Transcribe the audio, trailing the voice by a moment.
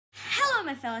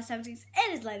Hello my fellow subjects,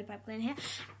 it is Lady Pipeline here,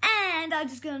 and I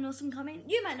just got an awesome comment.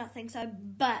 You might not think so,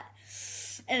 but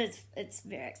it's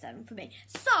very exciting for me.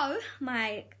 So,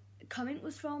 my comment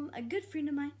was from a good friend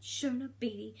of mine, Shona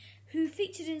Beatty, who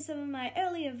featured in some of my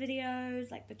earlier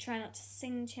videos, like the Try Not to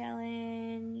Sing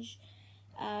Challenge,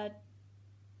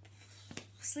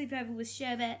 Sleepover with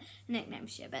Sherbet, nickname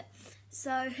Sherbet.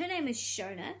 So, her name is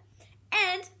Shona,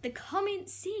 and the comment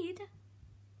said,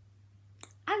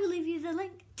 I will leave you the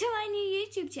link to my new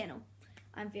YouTube channel.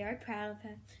 I'm very proud of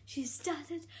her. She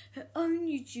started her own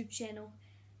YouTube channel,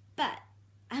 but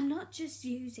I'm not just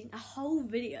using a whole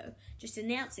video, just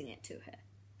announcing it to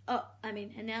her.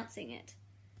 Announcing it.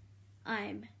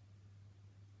 I'm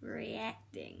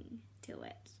reacting to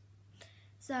it.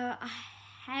 So I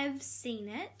have seen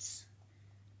it,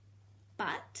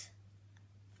 but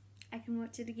I can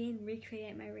watch it again,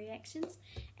 recreate my reactions,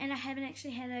 and I haven't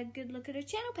actually had a good look at her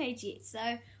channel page yet.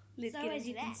 So let's get into that. As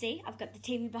you can see, I've got the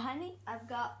TV behind me. I've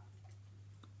got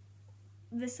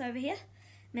this over here,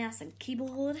 mouse and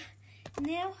keyboard.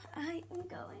 Now I am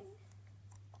going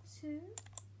to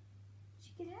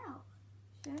check it out.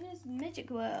 Shona's Magic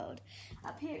World.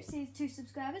 Up here it says 2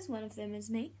 subscribers. One of them is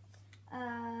me.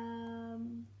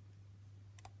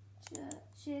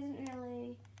 She hasn't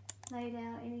really laid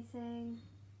out anything.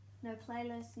 No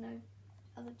playlist, no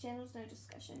other channels, no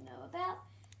discussion, no about,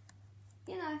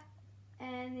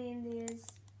 and then there's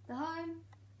the home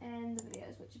and the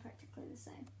videos, which are practically the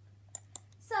same.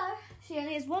 So, she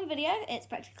only has one video, it's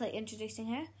practically introducing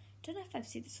her. Don't know if I've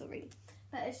said this already,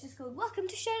 but it's just called Welcome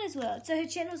to Shona's World. So her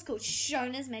channel is called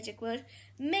Shona's Magic World.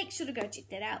 Make sure to go check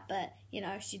that out, but,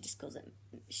 she just calls it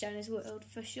Shona's World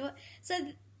for short. So,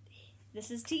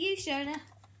 this is to you, Shona.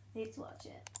 Let's watch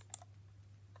it.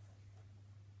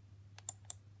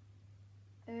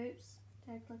 Oops,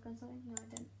 did I click on something? No,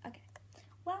 I didn't. Okay.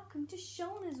 Welcome to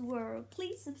Shona's World.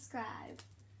 Please subscribe.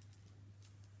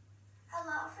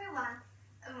 Hello everyone,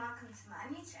 and welcome to my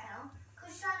new channel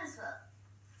called Shona's World.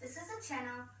 This is a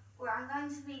channel where I'm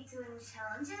going to be doing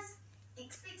challenges,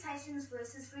 expectations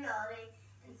versus reality,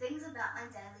 and things about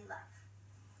my daily life.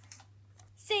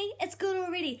 See, it's good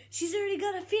already. She's already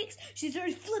got a fix. She's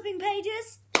already flipping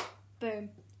pages.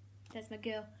 Boom. That's my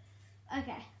girl.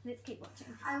 Okay, let's keep watching.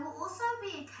 I will also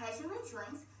be occasionally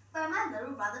joined by my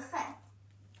little brother Finn.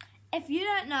 If you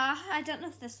don't know, I don't know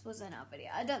if this was in our video.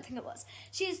 I don't think it was.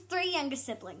 She has 3 younger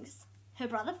siblings. Her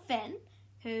brother Finn,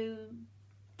 who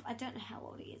I don't know how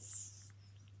old he is.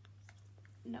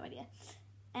 No idea.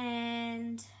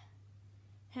 And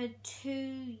her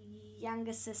 2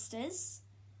 younger sisters.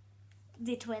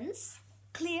 They're twins,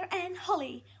 Claire and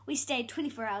Holly. We stayed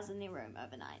 24 hours in their room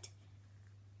overnight.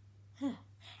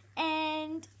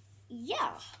 And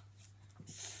yeah,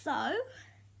 so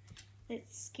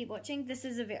let's keep watching. This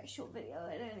is a very short video.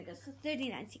 It only goes for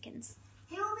 39 seconds.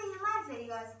 He will be in my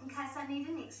videos in case I need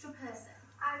an extra person.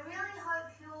 I really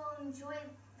hope you will enjoy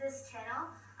this channel.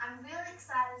 I'm really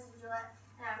excited to do it,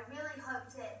 and I really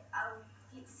hope that I'll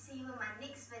get to see you in my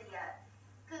next video.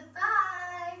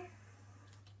 Goodbye!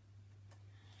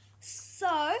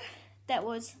 So that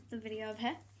was the video of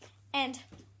her, and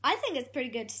I think it's pretty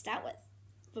good to start with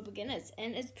for beginners,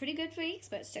 and it's pretty good for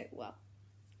experts too. Well,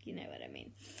 you know what I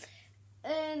mean.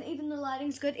 And even the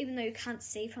lighting's good, even though you can't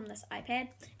see from this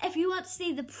iPad. If you want to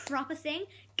see the proper thing,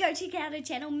 go check out her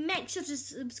channel. Make sure to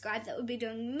subscribe. That would be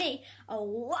doing me a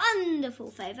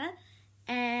wonderful favour.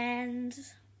 And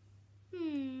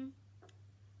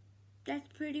that's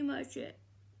pretty much it.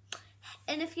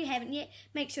 And if you haven't yet,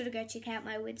 make sure to go check out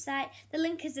my website. The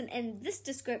link isn't in this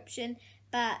description,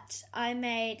 but I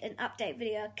made an update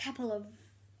video a couple of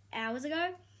hours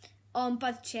ago on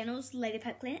both channels, Lady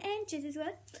Pipeline and Jesse's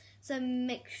World. So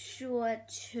make sure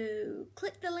to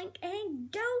click the link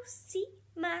and go see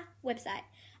my website.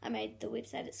 I made the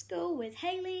website at school with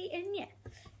Haley, and yeah.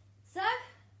 So,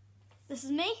 this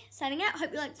is me signing out.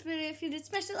 Hope you liked this video. If you did,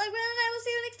 smash the like button, and I will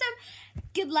see you next time.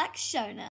 Good luck, Shona.